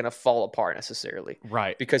team's not going to fall apart necessarily.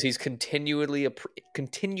 Right. Because he's continually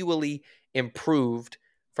improved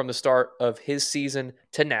from the start of his season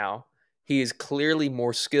to now. He is clearly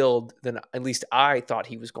more skilled than at least I thought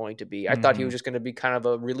he was going to be. I thought he was just going to be kind of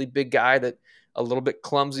a really big guy that a little bit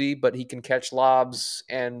clumsy, but he can catch lobs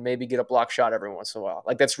and maybe get a block shot every once in a while.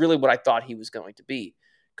 Like, that's really what I thought he was going to be,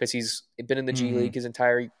 because he's been in the G League his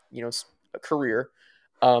entire, you know, career.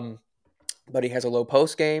 But he has a low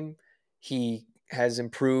post game. He has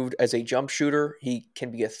improved as a jump shooter. He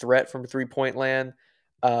can be a threat from 3-point land.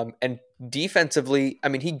 And defensively, I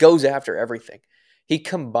mean, he goes after everything. He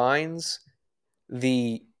combines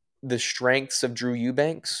the strengths of Drew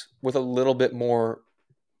Eubanks with a little bit more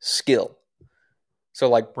skill. So,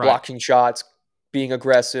 like, blocking shots, being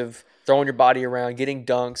aggressive, throwing your body around, getting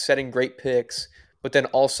dunks, setting great picks. But then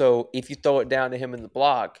also, if you throw it down to him in the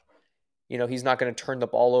block, you know, he's not going to turn the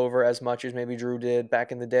ball over as much as maybe Drew did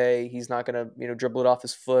back in the day. He's not going to, you know, dribble it off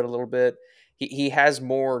his foot a little bit. He has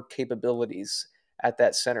more capabilities at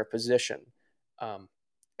that center position. And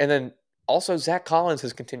then also Zach Collins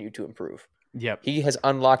has continued to improve. Yep. He has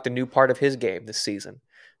unlocked a new part of his game this season.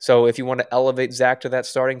 So if you want to elevate Zach to that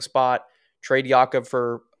starting spot, trade Jakob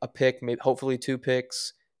for a pick, maybe hopefully 2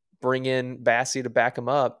 picks, bring in Bassey to back him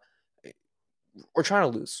up. we're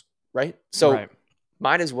trying to lose, right? So Right.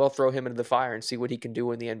 might as well throw him into the fire and see what he can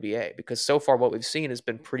do in the NBA, because so far what we've seen has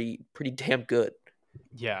been pretty damn good.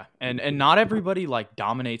 Yeah, and not everybody like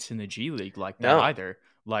dominates in the G League like that No. either.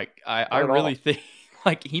 Like I Not at really all. think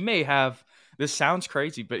like he may have. This sounds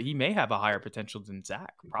crazy, but he may have a higher potential than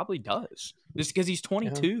Zach. Probably does, just because he's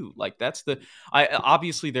 22. Like that's the.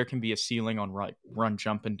 Obviously there can be a ceiling on run,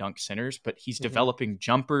 jump, and dunk centers, but he's developing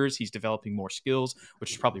jumpers. He's developing more skills,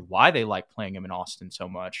 which is probably why they like playing him in Austin so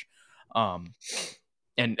much.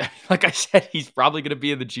 And like I said, he's probably going to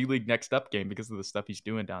be in the G League next up game because of the stuff he's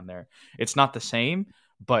doing down there. It's not the same,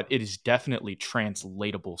 but it is definitely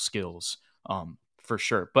translatable skills for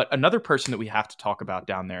sure. But another person that we have to talk about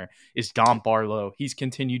down there is Dom Barlow. He's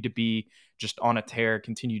continued to be just on a tear,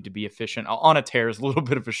 continued to be efficient. On a tear is a little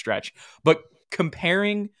bit of a stretch, but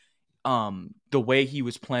comparing the way he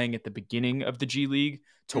was playing at the beginning of the G League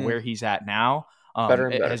to where he's at now, Better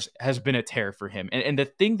and better. has been a tear for him. And the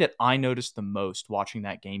thing that I noticed the most watching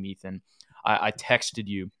that game, Ethan, I texted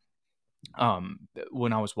you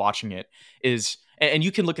when I was watching it, is, and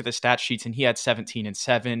you can look at the stat sheets, and he had 17 and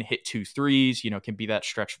 7, hit 2 threes, can be that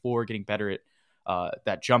stretch 4, getting better at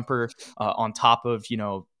that jumper on top of,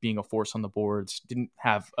 being a force on the boards. Didn't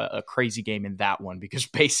have a crazy game in that one because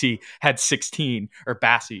Bassey had 16, or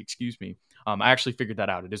Bassey, excuse me. I actually figured that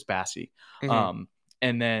out. It is Bassey.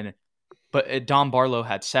 And then, but Dom Barlow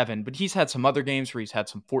had 7, but he's had some other games where he's had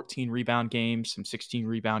some 14 rebound games, some 16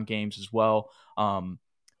 rebound games as well.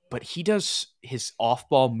 But he does his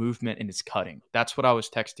off-ball movement and his cutting. That's what I was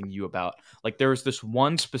texting you about. Like there was this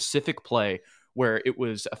one specific play where it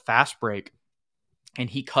was a fast break and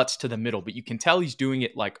he cuts to the middle, but you can tell he's doing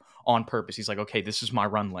it like on purpose. He's like, okay, this is my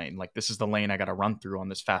run lane. Like this is the lane I got to run through on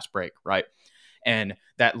this fast break, right? And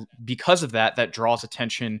that because of that draws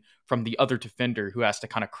attention from the other defender who has to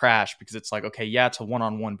kind of crash, because it's like, okay, yeah, it's a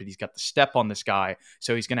one-on-one, but he's got the step on this guy,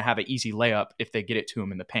 so he's going to have an easy layup if they get it to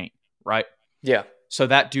him in the paint, right? Yeah. So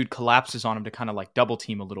that dude collapses on him to kind of like double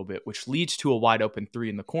team a little bit, which leads to a wide open 3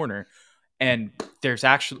 in the corner. And there's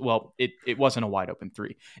actually, well, it wasn't a wide open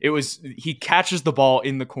 3. It was, he catches the ball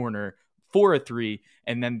in the corner for a 3,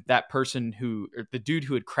 and then that person or the dude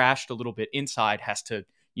who had crashed a little bit inside has to,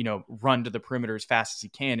 run to the perimeter as fast as he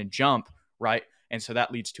can and jump, right? And so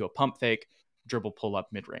that leads to a pump fake, dribble, pull up,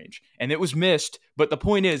 mid-range. And it was missed, but the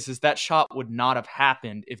point is that shot would not have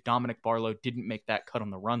happened if Dominic Barlow didn't make that cut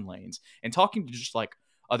on the run lanes. And talking to just like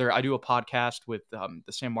I do a podcast with the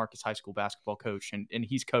San Marcos High School basketball coach, and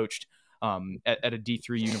he's coached at a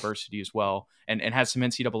D3 university as well, and has some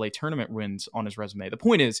NCAA tournament wins on his resume. The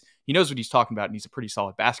point is, he knows what he's talking about, and he's a pretty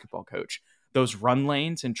solid basketball coach. Those run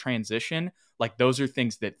lanes and transition, like those are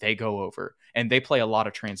things that they go over, and they play a lot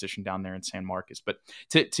of transition down there in San Marcos. But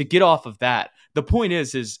to get off of that, the point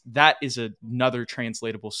is that is another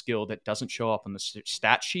translatable skill that doesn't show up on the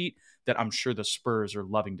stat sheet that I'm sure the Spurs are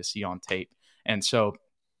loving to see on tape. And so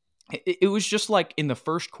it was just like in the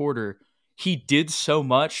first quarter, he did so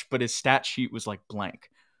much, but his stat sheet was like blank.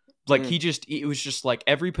 Like it was just like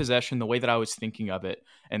every possession, the way that I was thinking of it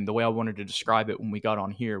and the way I wanted to describe it when we got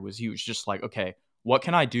on here was, he was just like, okay, what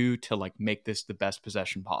can I do to like make this the best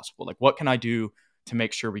possession possible? Like, what can I do to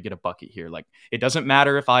make sure we get a bucket here? Like, it doesn't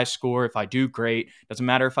matter if I score, if I do great, it doesn't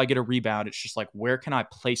matter if I get a rebound. It's just like, where can I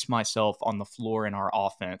place myself on the floor in our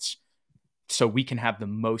offense so we can have the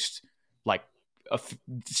most like a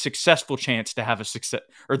successful chance to have a success,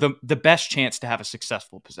 or the best chance to have a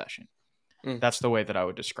successful possession. That's the way that I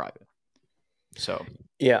would describe it. So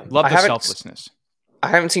yeah, love the selflessness. I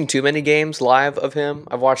haven't seen too many games live of him.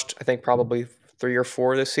 I've watched, I think, probably 3 or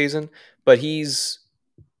 4 this season, but he's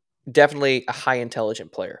definitely a high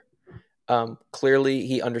intelligent player. Clearly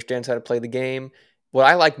he understands how to play the game. What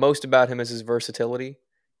I like most about him is his versatility.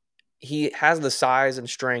 He has the size and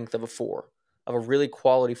strength of a 4, of a really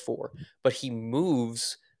quality 4, but he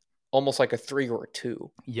moves almost like a 3 or a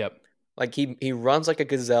 2. Yep. Like he runs like a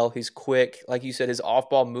gazelle. He's quick. Like you said, his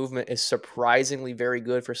off-ball movement is surprisingly very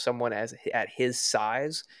good for someone at his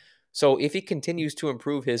size. So if he continues to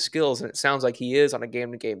improve his skills, and it sounds like he is on a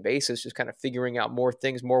game-to-game basis, just kind of figuring out more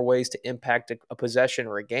things, more ways to impact a possession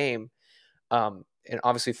or a game, and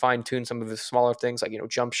obviously fine-tune some of the smaller things like,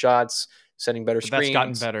 jump shots, setting better screens. That's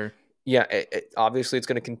gotten better. Yeah, obviously it's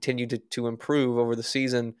going to continue to improve over the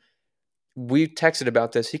season. We texted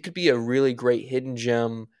about this. He could be a really great hidden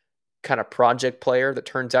gem kind of project player that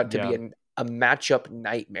turns out to be a matchup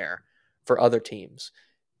nightmare for other teams.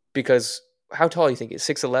 Because how tall do you think he is?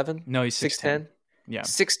 6'11"? No, he's 6'10". Yeah.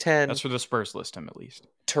 6'10". That's for the Spurs list him, at least.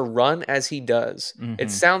 To run as he does, it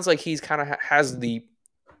sounds like he's kind of has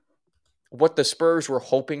what the Spurs were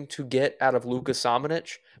hoping to get out of Luka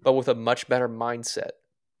Samanic, but with a much better mindset.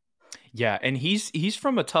 Yeah, and he's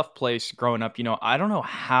from a tough place growing up. I don't know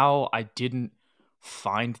how I didn't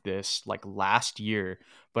find this like last year,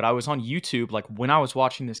 but I was on YouTube like when I was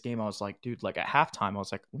watching this game, I was like, dude, like at halftime, I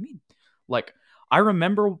was like, let me like I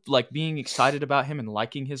remember like being excited about him and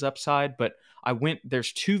liking his upside, but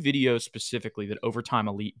there's 2 videos specifically that Overtime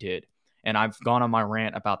Elite did, and I've gone on my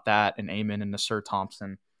rant about that and Eamon and Nasir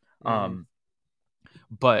Thompson.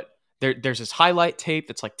 But there's this highlight tape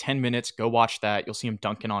that's like 10 minutes. Go watch that. You'll see him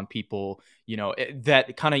dunking on people.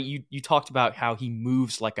 That kind of you talked about how he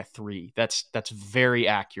moves like a 3. That's very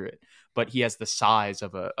accurate. But he has the size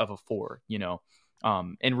of a 4.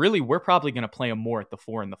 And really, we're probably going to play him more at the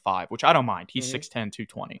 4 and the 5, which I don't mind. He's 6'10",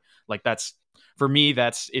 220. Like for me,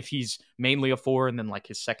 that's if he's mainly a 4 and then like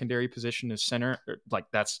his secondary position is center. Like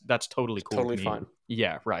that's totally cool. Totally fine.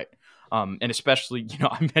 Yeah, right. And especially,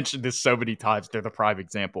 I mentioned this so many times, they're the prime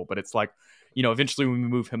example, but it's like, eventually when we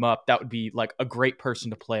move him up, that would be like a great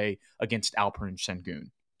person to play against Alperen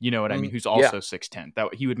Sengun. You know what I mean? Who's also 6'10".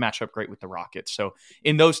 That he would match up great with the Rockets. So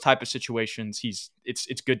in those type of situations,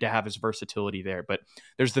 it's good to have his versatility there. But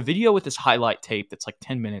there's the video with this highlight tape that's like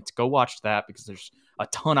 10 minutes. Go watch that because there's a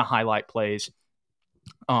ton of highlight plays.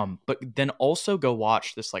 But then also go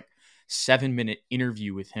watch this like 7-minute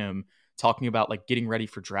interview with him talking about like getting ready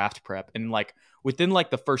for draft prep. And like within like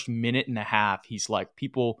the first minute and a half, he's like,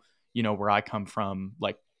 people, where I come from,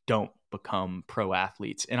 like don't become pro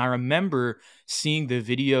athletes. And I remember seeing the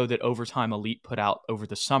video that Overtime Elite put out over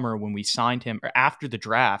the summer when we signed him, or after the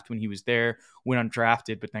draft, when he was there, went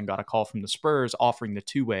undrafted, but then got a call from the Spurs offering the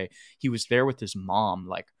 2-way. He was there with his mom,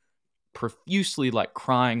 like profusely like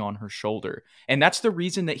crying on her shoulder. And that's the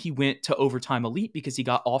reason that he went to Overtime Elite, because he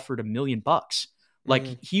got offered $1 million.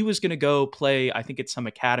 Like he was going to go play, I think it's some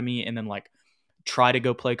academy, and then like try to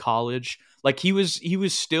go play college. Like he was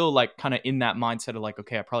still like kind of in that mindset of like,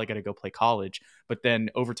 okay, I probably got to go play college. But then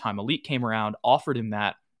Overtime Elite came around, offered him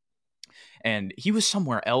that. And he was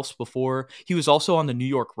somewhere else before. He was also on the New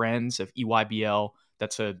York Rens of EYBL.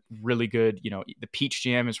 That's a really good, the Peach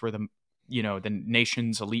Jam is where the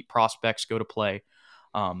nation's elite prospects go to play.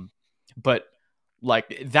 But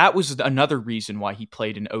like that was another reason why he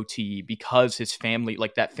played in OTE, because his family,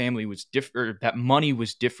 like that family was different, that money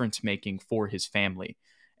was difference making for his family.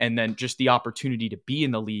 And then just the opportunity to be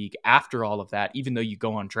in the league after all of that, even though you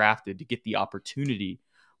go undrafted, to get the opportunity,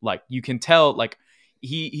 like you can tell, like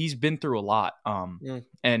he's been through a lot.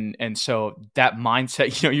 And so that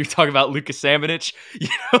mindset, you're talking about Luka Samanic,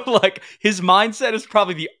 like his mindset is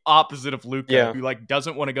probably the opposite of Luka, who like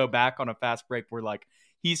doesn't want to go back on a fast break, where like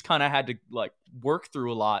he's kind of had to like work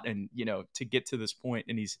through a lot and, to get to this point,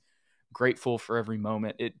 and he's grateful for every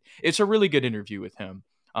moment. It's a really good interview with him.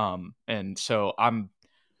 And so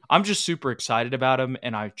I'm just super excited about him.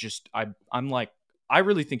 And I'm like, I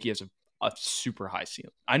really think he has a super high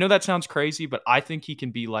ceiling. I know that sounds crazy, but I think he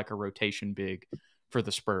can be like a rotation big for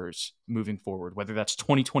the Spurs moving forward, whether that's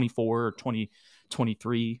 2024 or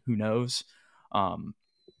 2023, who knows?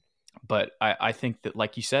 But I think that,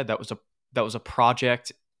 like you said, that was a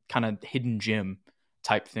project, kind of hidden gem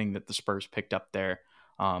type thing that the Spurs picked up there.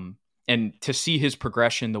 And to see his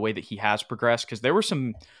progression the way that he has progressed, because there were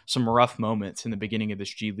some rough moments in the beginning of this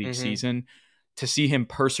G League season, to see him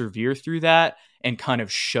persevere through that and kind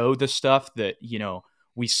of show the stuff that,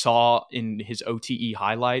 we saw in his OTE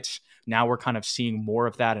highlights. Now we're kind of seeing more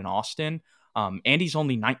of that in Austin. And he's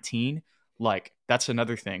only 19. Like that's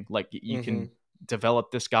another thing. Like you can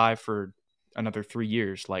develop this guy for another 3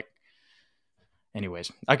 years. Like,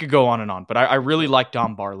 anyways, I could go on and on, but I really like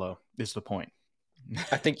Dom Barlow is the point.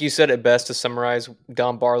 I think you said it best to summarize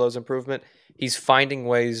Dom Barlow's improvement. He's finding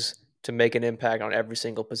ways to make an impact on every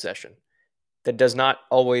single possession. That does not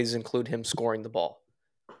always include him scoring the ball.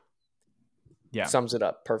 Yeah. Sums it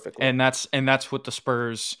up perfectly. And that's what the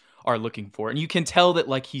Spurs are looking for. And you can tell that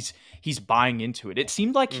like he's buying into it. It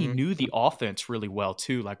seemed like he knew the offense really well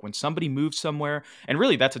too. Like when somebody moved somewhere, and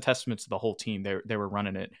really that's a testament to the whole team. They were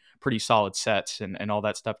running it pretty solid sets and all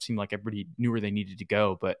that stuff. Seemed like everybody knew where they needed to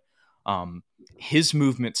go. But his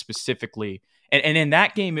movement specifically, and in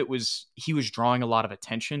that game he was drawing a lot of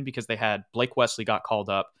attention because they had Blake Wesley got called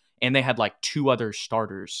up, and they had like 2 other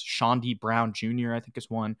starters. Shawnee Brown Jr. I think is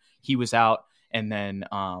one. He was out, and then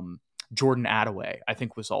Jordan Attaway I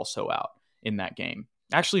think was also out in that game.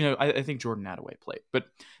 Actually, no, I think Jordan Attaway played. But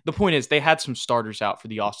the point is, they had some starters out for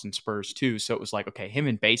the Austin Spurs too. So it was like, okay, him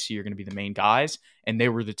and Basie are going to be the main guys, and they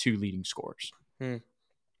were the 2 leading scorers.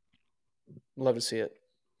 Love to see it.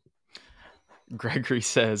 Gregory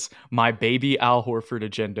says, my baby Al Horford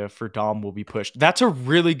agenda for Dom will be pushed. That's a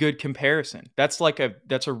really good comparison. That's a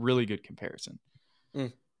really good comparison.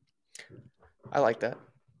 I like that.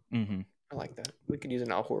 I I like that. We could use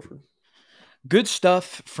an Al Horford. Good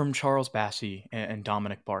stuff from Charles Bassey and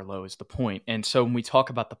Dominic Barlow is the point. And so when we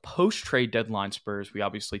talk about the post-trade deadline Spurs, we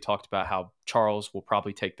obviously talked about how Charles will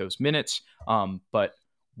probably take those minutes, but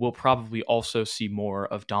we'll probably also see more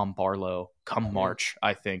of Dom Barlow come March,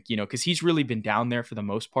 I think, because he's really been down there for the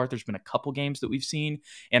most part. There's been a couple games that we've seen,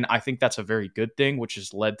 and I think that's a very good thing, which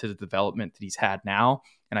has led to the development that he's had now.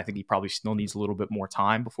 And I think he probably still needs a little bit more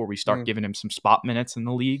time before we start giving him some spot minutes in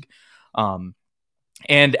the league.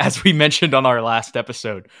 And as we mentioned on our last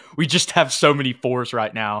episode, we just have so many fours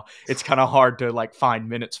right now. It's kind of hard to find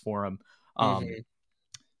minutes for him. I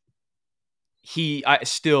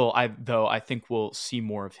think we'll see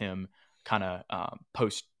more of him kind of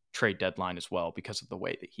post trade deadline as well because of the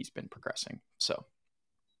way that he's been progressing. So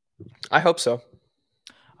I hope so.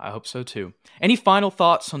 I hope so too. Any final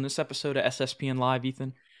thoughts on this episode of SSPN Live,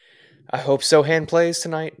 Ethan? I hope Sochan plays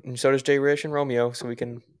tonight, and so does Jay Rich and Romeo, so we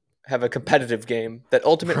can have a competitive game that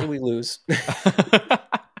ultimately we lose.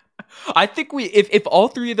 I think if all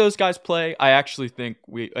three of those guys play, I actually think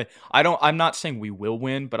I'm not saying we will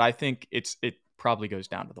win, but I think it probably goes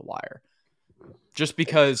down to the wire. Just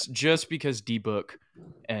because D-Book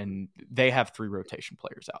and they have 3 rotation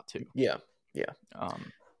players out too. Yeah.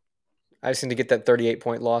 I just need to get that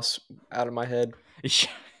 38-point loss out of my head.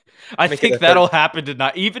 I think that'll happen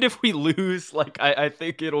tonight. Even if we lose, I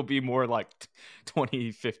think it'll be more like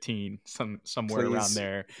 2015, somewhere around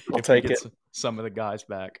there. I'll take it. Some of the guys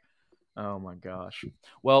back. Oh my gosh.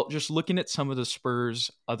 Well, just looking at some of the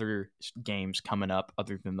Spurs' other games coming up,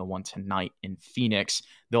 other than the one tonight in Phoenix,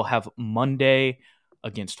 they'll have Monday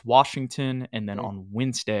against Washington, and then on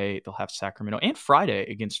Wednesday they'll have Sacramento, and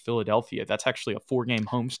Friday against Philadelphia. That's actually a 4-game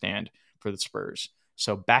homestand for the Spurs.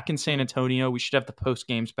 So back in San Antonio, we should have the post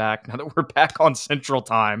games back now that we're back on Central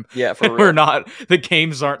Time. Yeah, for real. The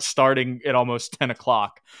games aren't starting at almost 10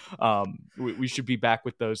 o'clock. We should be back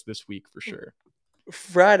with those this week for sure.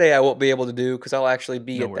 Friday I won't be able to do because I'll actually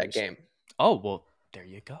be at that game. Oh, well, there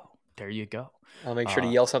you go. I'll make sure to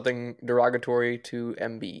yell something derogatory to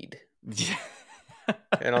Embiid.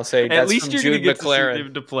 And I'll say, at least from you're Jude going to McLaren. get to see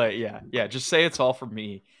him to play. Yeah. Just say it's all for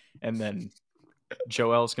me, and then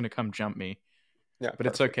Joel's going to come jump me. Yeah, but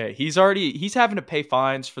it's okay. He's having to pay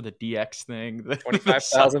fines for the DX thing.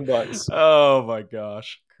 $25,000. Oh my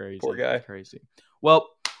gosh, crazy! Poor guy. Crazy. Well,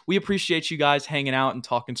 we appreciate you guys hanging out and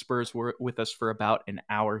talking Spurs with us for about an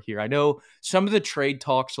hour here. I know some of the trade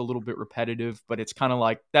talk's a little bit repetitive, but it's kind of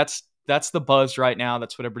like that's the buzz right now.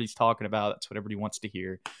 That's what everybody's talking about. That's what everybody wants to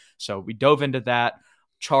hear. So we dove into that.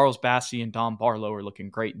 Charles Bassey and Dom Barlow are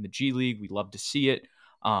looking great in the G League. We love to see it.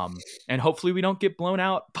 And hopefully we don't get blown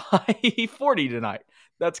out by 40 tonight.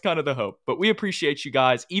 That's kind of the hope. But we appreciate you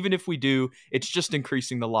guys. Even if we do, it's just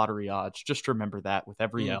increasing the lottery odds. Just remember that with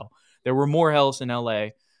every L. There were more L's in LA,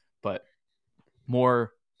 but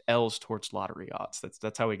more L's towards lottery odds.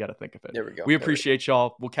 That's how we got to think of it. There we go. We appreciate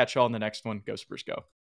y'all. We'll catch y'all in the next one. Go Spurs, go.